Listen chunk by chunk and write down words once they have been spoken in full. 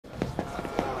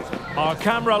Our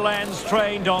camera lens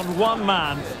trained on one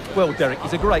man. Well, Derek,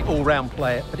 he's a great all-round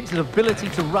player, but it's his ability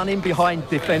to run in behind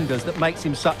defenders that makes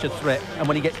him such a threat. And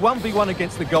when he gets 1v1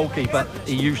 against the goalkeeper,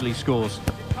 he usually scores.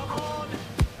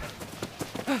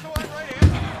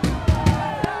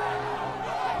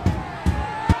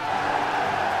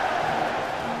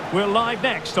 We're live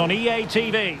next on EA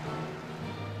TV.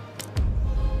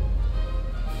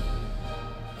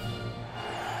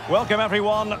 Welcome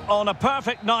everyone on a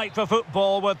perfect night for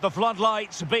football with the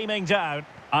floodlights beaming down.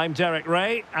 I'm Derek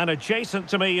Ray, and adjacent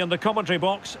to me in the commentary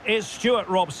box is Stuart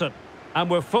Robson. And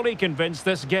we're fully convinced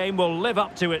this game will live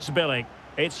up to its billing.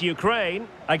 It's Ukraine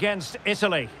against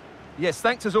Italy. Yes,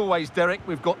 thanks as always, Derek.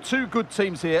 We've got two good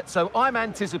teams here, so I'm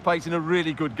anticipating a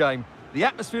really good game. The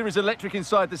atmosphere is electric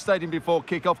inside the stadium before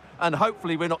kick-off, and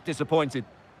hopefully we're not disappointed.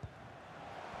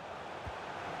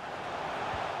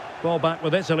 Ball back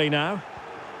with Italy now.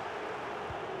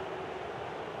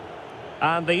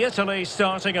 And the Italy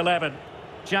starting 11.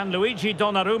 Gianluigi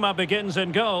Donnarumma begins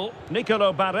in goal.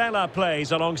 Nicolo Barella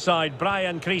plays alongside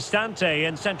Brian Cristante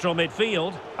in central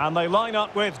midfield. And they line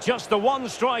up with just the one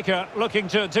striker looking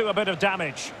to do a bit of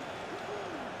damage.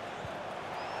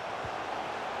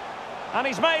 And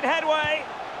he's made headway.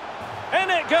 In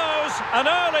it goes, an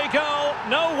early goal.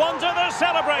 No wonder they're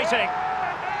celebrating.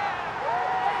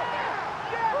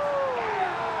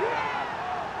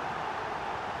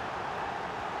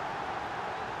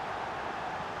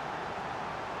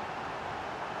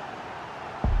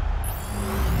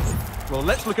 Well,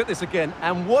 let's look at this again,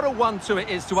 and what a 1-2 it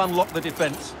is to unlock the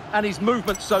defence. And his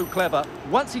movement's so clever.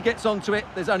 Once he gets onto it,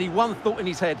 there's only one thought in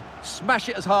his head. Smash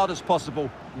it as hard as possible.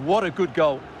 What a good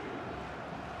goal.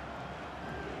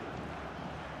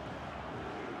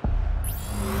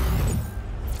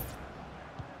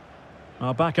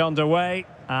 Well, back underway,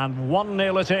 and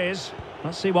 1-0 it is.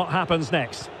 Let's see what happens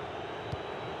next.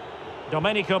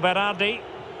 Domenico Berardi.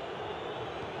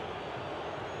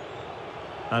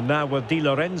 And now with Di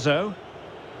Lorenzo.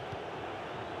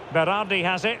 Berardi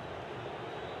has it.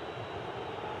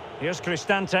 Here's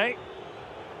Cristante.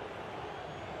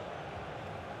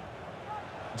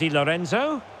 Di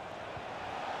Lorenzo.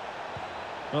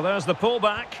 Well, there's the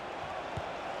pullback.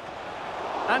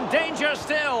 And danger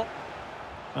still.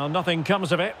 Well, nothing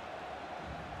comes of it.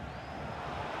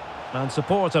 And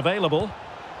support available.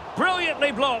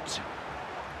 Brilliantly blocked.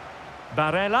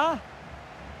 Barella.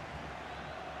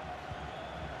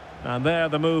 And there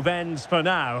the move ends for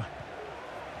now.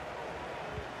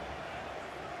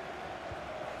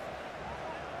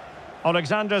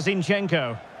 Alexander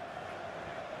Zinchenko.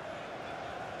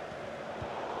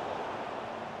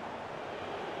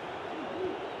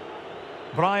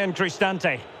 Brian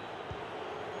Cristante.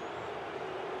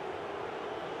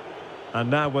 And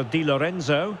now with Di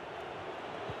Lorenzo.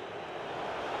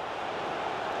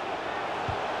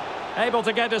 Able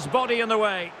to get his body in the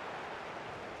way.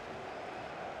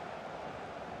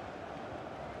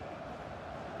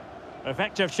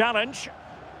 Effective challenge.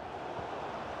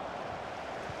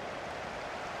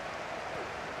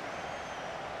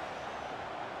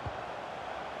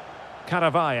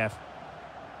 Karavayev.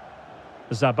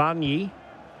 Zabani.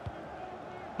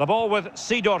 The ball with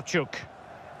Sidorchuk.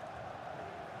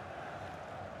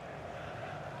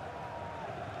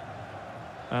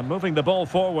 And moving the ball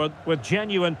forward with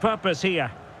genuine purpose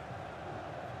here.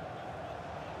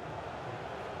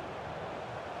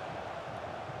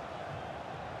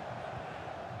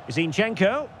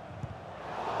 Zinchenko.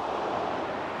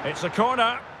 It's a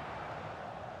corner.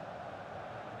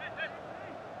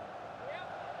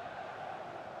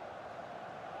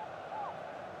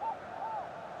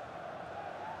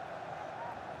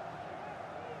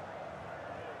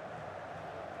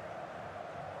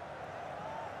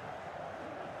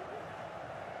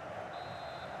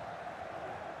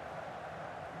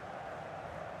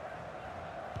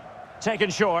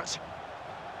 Taken short.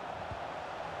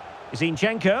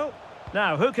 Zinchenko.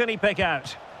 Now, who can he pick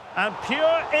out? And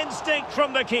pure instinct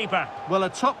from the keeper. Well, a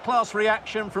top-class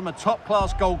reaction from a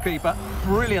top-class goalkeeper.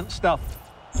 Brilliant stuff.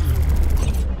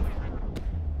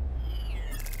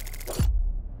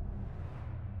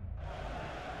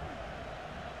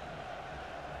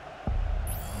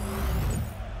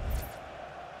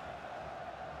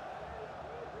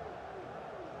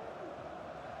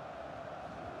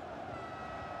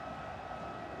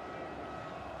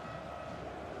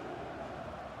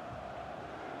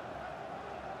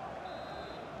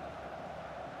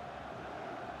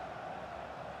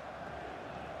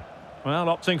 Well,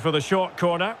 opting for the short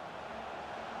corner.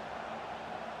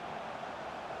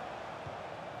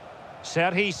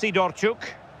 Serhii Sidorchuk.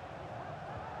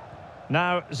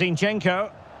 Now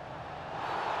Zinchenko.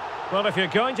 Well, if you're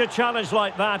going to challenge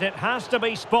like that, it has to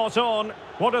be spot on.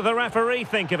 What do the referee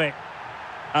think of it?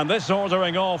 And this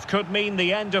ordering off could mean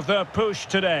the end of their push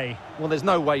today. Well, there's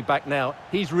no way back now.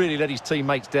 He's really let his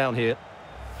teammates down here.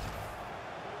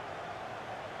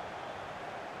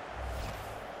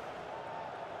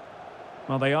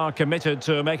 Well, they are committed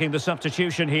to making the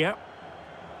substitution here.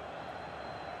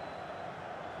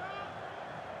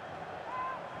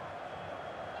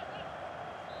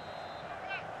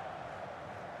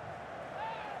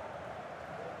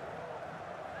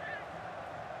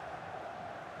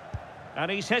 And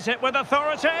he's hit it with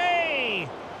authority!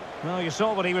 Well, you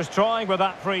saw what he was trying with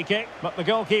that free kick, but the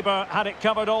goalkeeper had it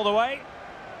covered all the way.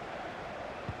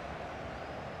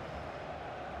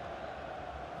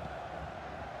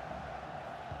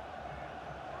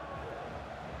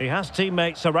 He has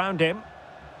teammates around him.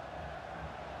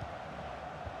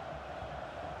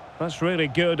 That's really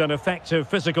good and effective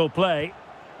physical play.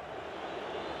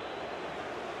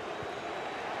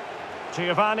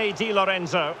 Giovanni Di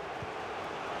Lorenzo.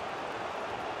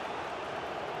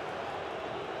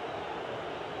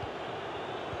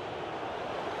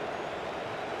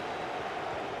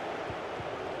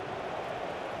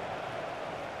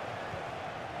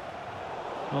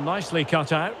 Well, nicely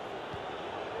cut out.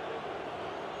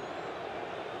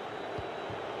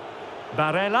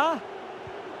 Barella.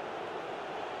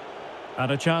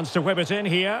 And a chance to whip it in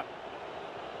here.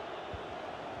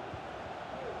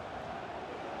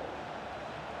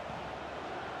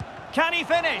 Can he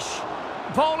finish?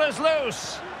 Ball is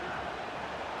loose.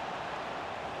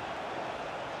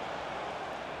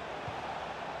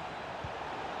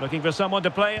 Looking for someone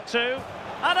to play it to.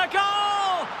 And a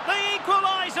goal! The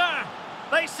equaliser!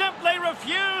 They simply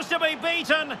refuse to be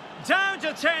beaten. Down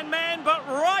to 10 men, but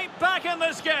right back in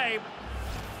this game.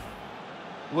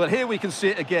 Well, here we can see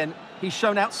it again. He's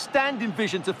shown outstanding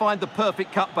vision to find the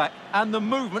perfect cutback. And the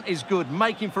movement is good,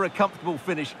 making for a comfortable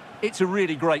finish. It's a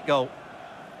really great goal.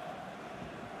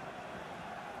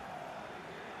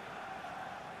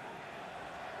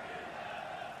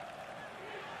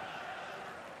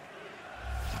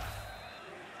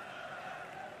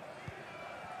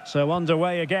 So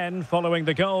underway again, following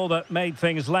the goal that made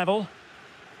things level.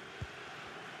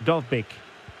 Dovbyk.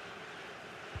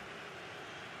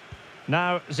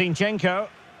 Now Zinchenko.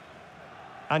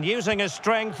 And using his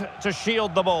strength to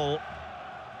shield the ball.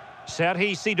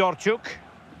 Serhii Sidorchuk.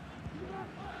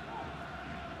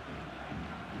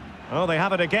 Oh, they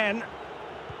have it again.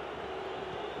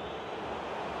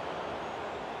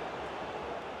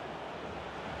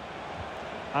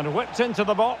 And whipped into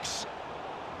the box.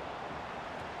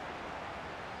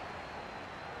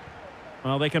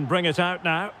 Well, they can bring it out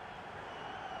now.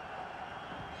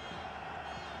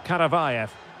 Karavayev.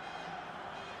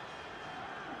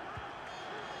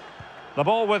 The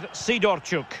ball with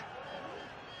Sidorchuk.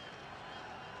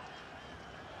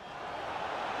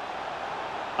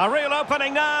 A real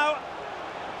opening now.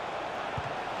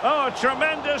 Oh,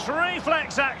 tremendous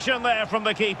reflex action there from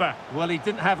the keeper. Well, he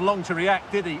didn't have long to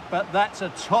react, did he? But that's a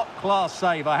top-class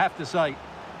save, I have to say.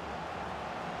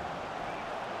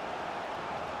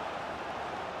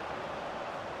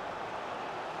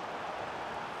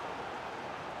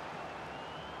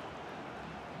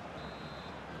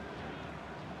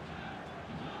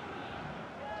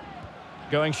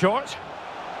 Going short.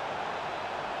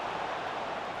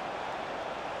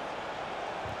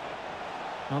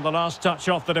 On the last touch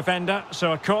off the defender,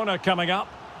 so a corner coming up.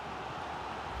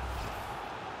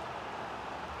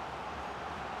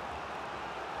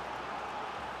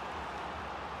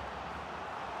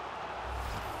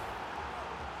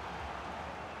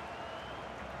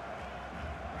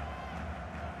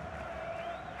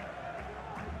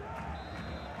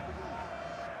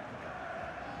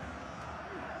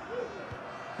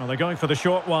 Well, they're going for the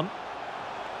short one.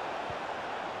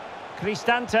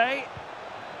 Cristante.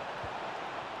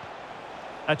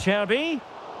 Acerbi.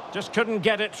 Just couldn't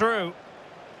get it through.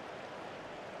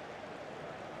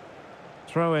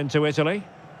 Throw into Italy.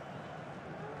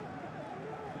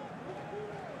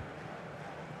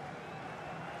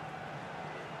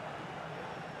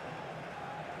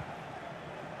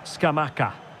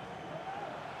 Scamacca.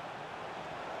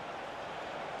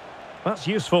 That's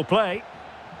useful play.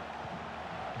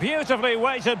 Beautifully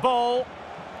weighted ball.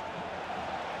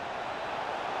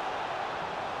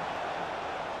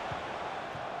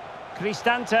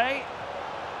 Cristante.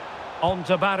 On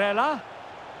to Barella.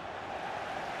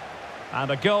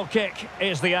 And a goal kick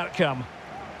is the outcome.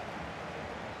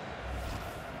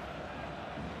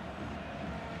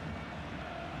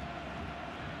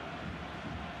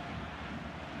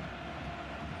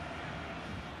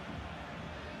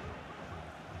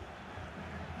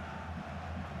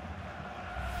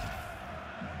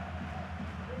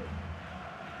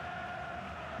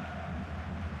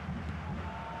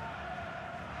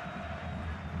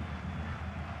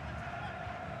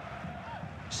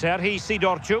 Serhii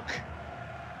Sidorchuk.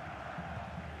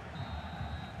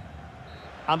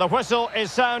 And the whistle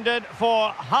is sounded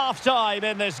for half-time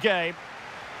in this game.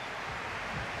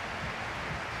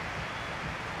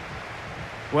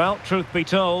 Well, truth be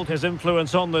told, his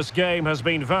influence on this game has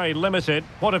been very limited.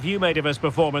 What have you made of his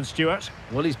performance, Stuart?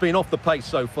 Well, he's been off the pace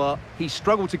so far. He's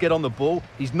struggled to get on the ball,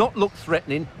 he's not looked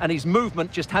threatening, and his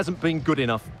movement just hasn't been good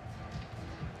enough.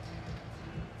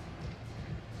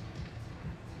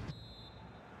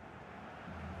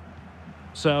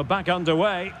 So back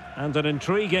underway, and an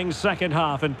intriguing second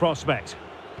half in prospect.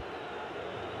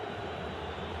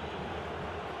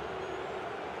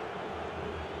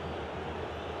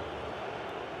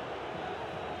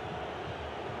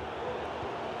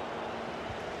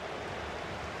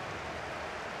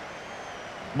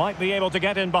 Might be able to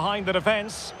get in behind the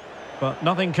defence, but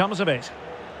nothing comes of it.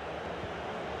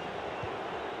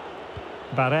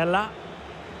 Barella.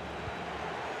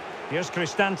 Here's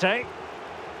Cristante.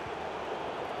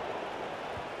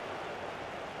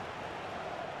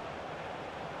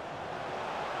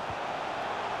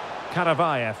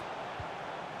 Karavayev.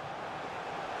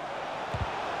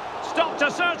 Stopped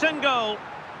a certain goal.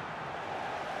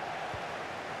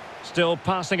 Still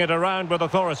passing it around with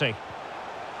authority.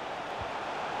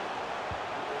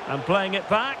 And playing it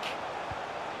back.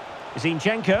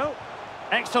 Zinchenko.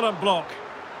 Excellent block.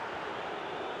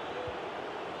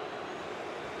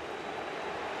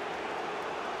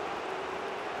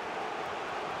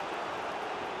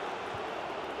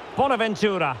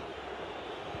 Bonaventura.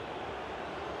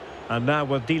 And now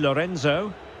with Di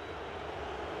Lorenzo.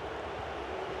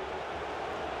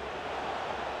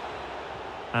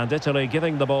 And Italy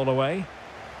giving the ball away.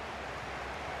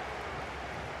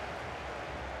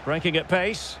 Breaking at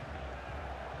pace.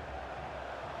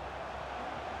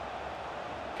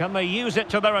 Can they use it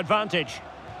to their advantage?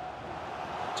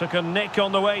 Took a nick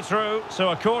on the way through, so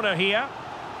a corner here.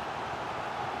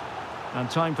 And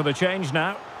time for the change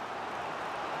now.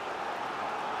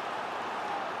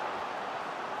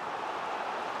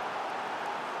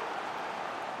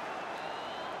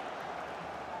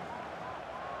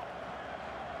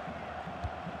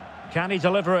 Can he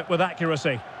deliver it with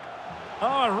accuracy?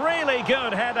 Oh, a really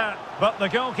good header, but the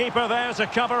goalkeeper there to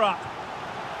cover up.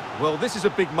 Well, this is a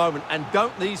big moment, and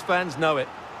don't these fans know it?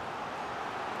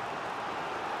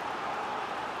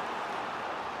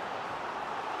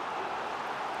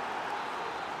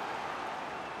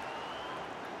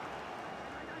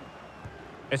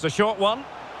 It's a short one.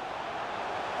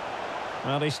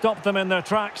 Well, he stopped them in their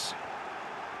tracks.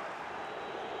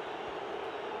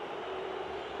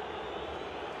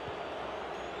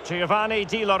 Giovanni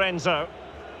Di Lorenzo.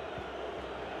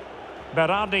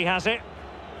 Berardi has it.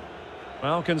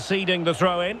 Well, conceding the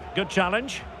throw-in. Good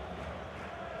challenge.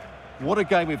 What a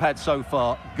game we've had so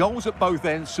far. Goals at both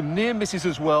ends, some near misses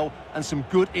as well, and some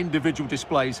good individual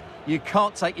displays. You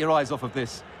can't take your eyes off of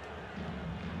this.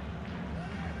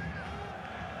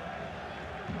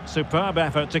 Superb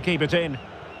effort to keep it in.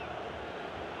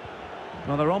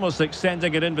 Well, they're almost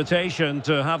extending an invitation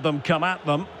to have them come at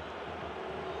them.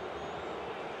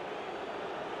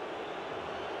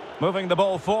 Moving the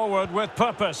ball forward with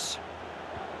purpose.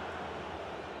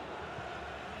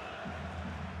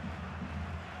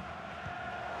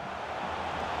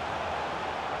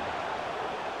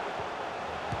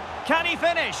 Can he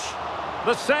finish?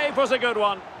 The save was a good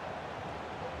one.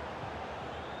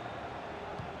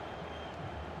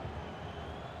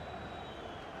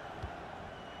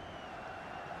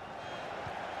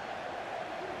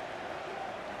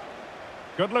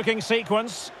 Good-looking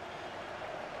sequence.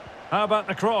 How about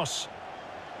the cross?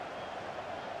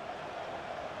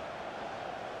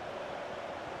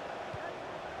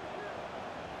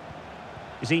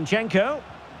 Zinchenko.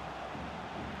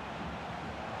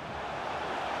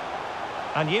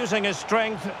 And using his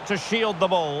strength to shield the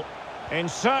ball. In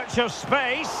search of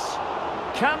space.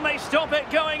 Can they stop it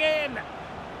going in?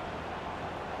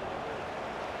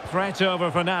 Threat over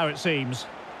for now, it seems.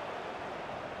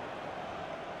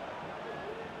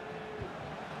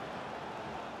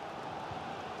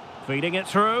 Feeding it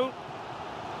through.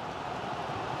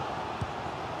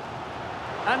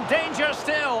 And danger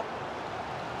still.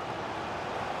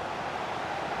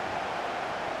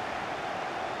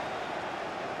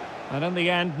 And in the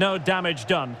end, no damage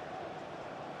done.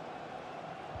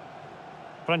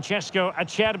 Francesco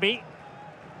Acerbi.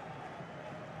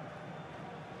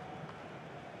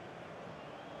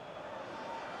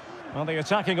 Well, the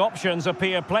attacking options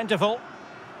appear plentiful.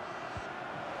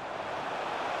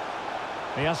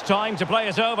 He has time to play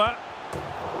it over.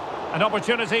 An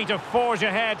opportunity to forge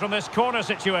ahead from this corner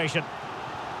situation.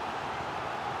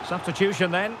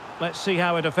 Substitution then. Let's see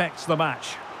how it affects the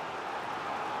match.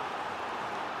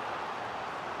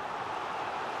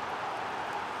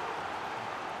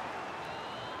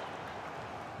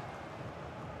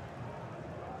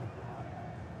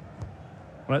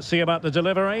 Let's see about the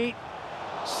delivery.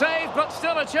 Saved, but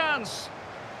still a chance.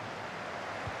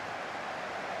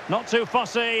 Not too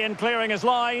fussy in clearing his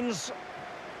lines.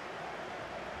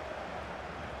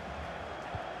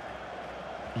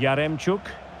 Yaremchuk.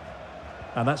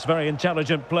 And that's very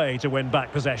intelligent play to win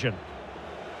back possession.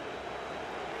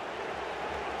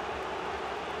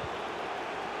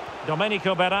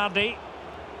 Domenico Berardi.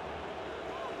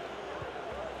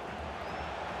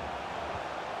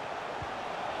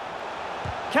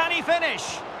 Can he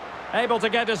finish? Able to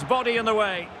get his body in the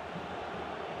way.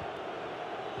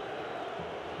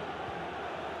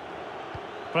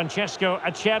 Francesco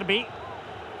Acerbi.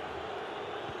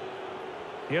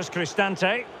 Here's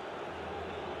Cristante.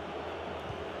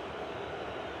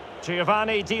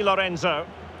 Giovanni Di Lorenzo.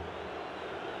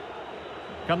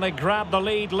 Can they grab the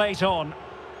lead late on?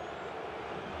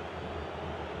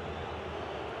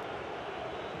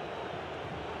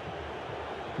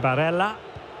 Barella.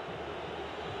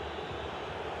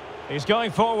 He's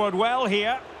going forward well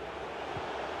here.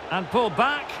 And pulled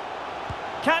back.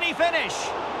 Can he finish?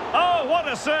 Oh, what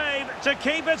a save to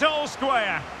keep it all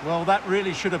square. Well, that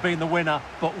really should have been the winner,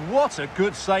 but what a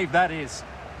good save that is.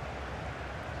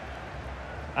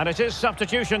 And it is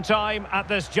substitution time at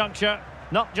this juncture,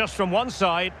 not just from one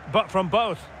side, but from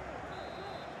both.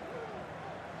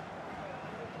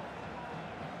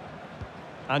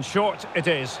 And short it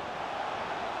is.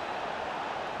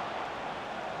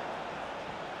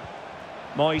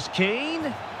 Moise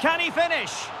Keane. Can he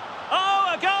finish?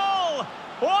 Oh, a goal!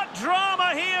 What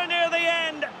drama here near the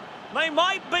end. They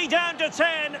might be down to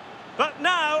 10, but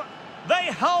now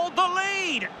they hold the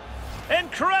lead.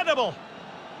 Incredible.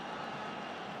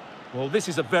 Well, this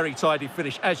is a very tidy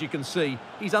finish, as you can see.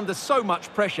 He's under so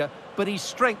much pressure, but his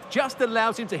strength just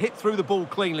allows him to hit through the ball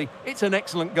cleanly. It's an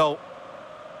excellent goal.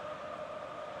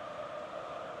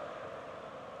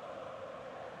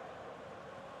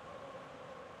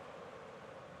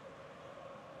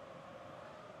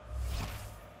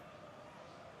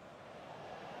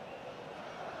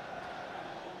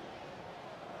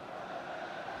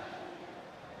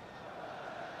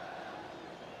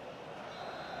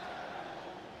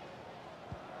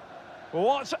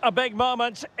 What a big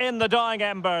moment in the dying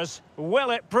embers.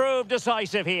 Will it prove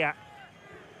decisive here?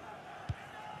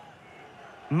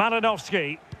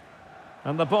 Malinovsky.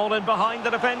 And the ball in behind the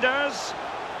defenders.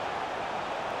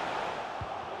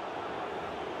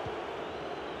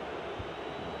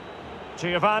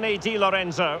 Giovanni Di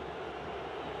Lorenzo.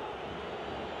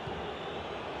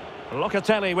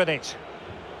 Locatelli with it.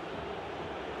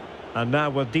 And now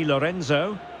with Di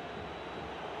Lorenzo.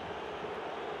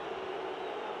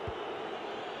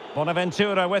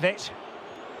 Bonaventura with it.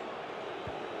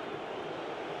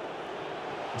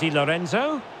 Di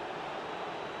Lorenzo.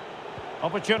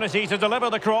 Opportunity to deliver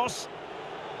the cross.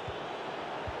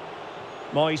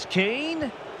 Moise Keane.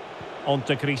 On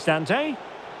to Cristante.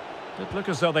 Did look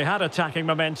as though they had attacking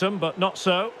momentum, but not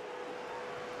so.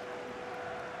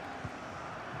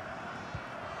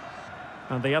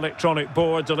 And the electronic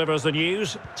board delivers the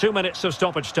news. 2 minutes of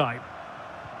stoppage time.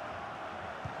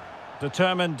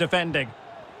 Determined defending.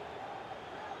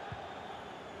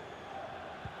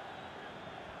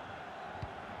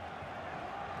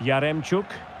 Yaremchuk.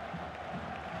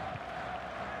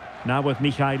 Now with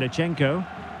Mikhailichenko.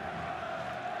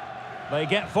 They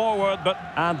get forward,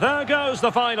 and there goes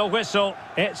the final whistle.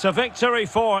 It's a victory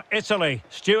for Italy.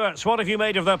 Stuart, what have you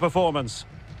made of their performance?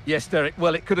 Yes, Derek,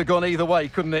 well, it could have gone either way,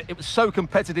 couldn't it? It was so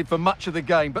competitive for much of the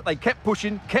game, but they kept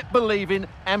pushing, kept believing,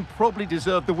 and probably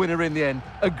deserved the winner in the end.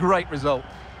 A great result.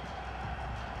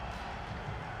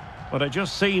 But it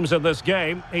just seems in this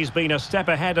game, he's been a step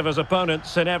ahead of his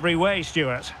opponents in every way,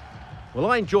 Stuart. Well,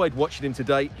 I enjoyed watching him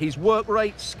today. His work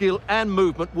rate, skill and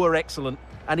movement were excellent,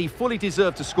 and he fully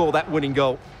deserved to score that winning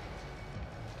goal.